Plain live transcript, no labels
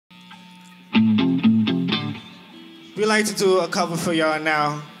We like to do a cover for y'all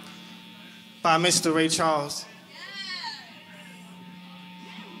now by Mr. Ray Charles.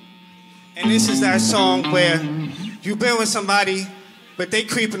 And this is that song where you've been with somebody, but they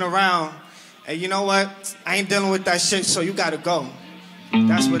creeping around. And you know what? I ain't dealing with that shit, so you gotta go.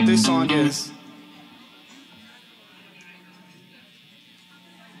 That's what this song is.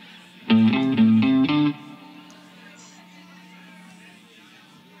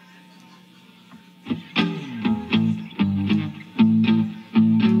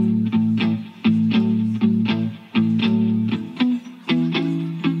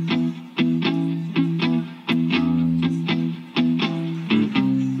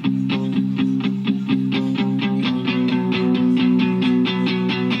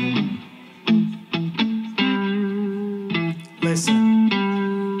 Listen.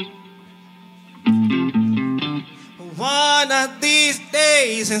 One of these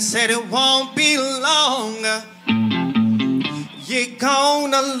days, and said it won't be long, you're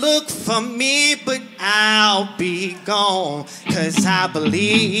gonna look for me, but I'll be gone, 'cause I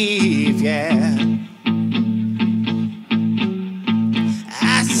believe, yeah.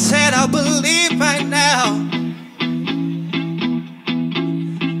 I said I believe right now.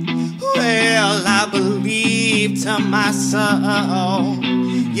 Well, I believe to my soul,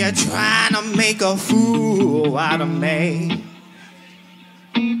 you're trying to make a fool out of me.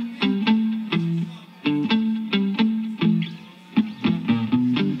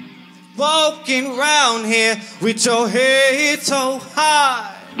 Walking around here with your head so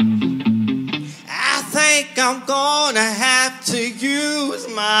high, I think I'm gonna have to use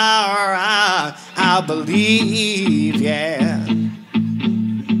my eye. I believe, yeah.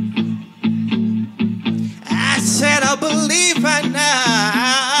 I said I believe right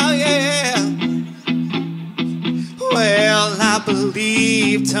now, yeah. Well, I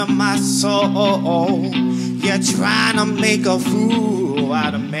believe to my soul, you're trying to make a fool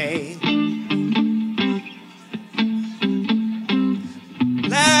out of me.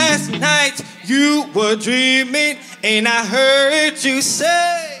 Last night you were dreaming and I heard you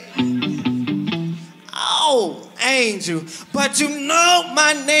say, oh, angel, but you know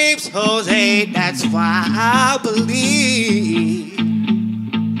my name's Jose, that's why I believe.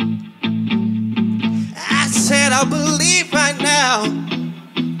 I said I believe right now.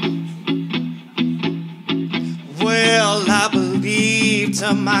 Well, I believe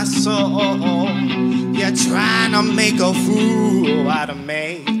to my soul, you're trying to make a fool out of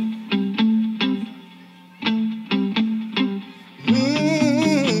me.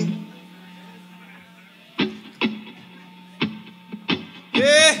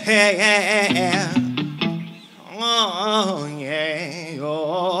 Yeah, oh yeah,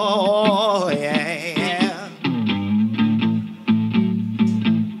 oh yeah.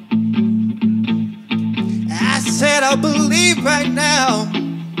 I said I believe right now.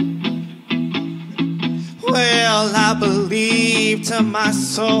 Well, I believe to my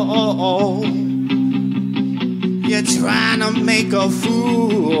soul, you're trying to make a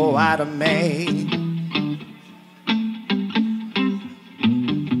fool out of me.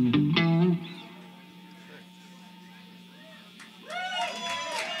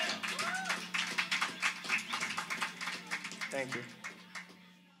 Thank you.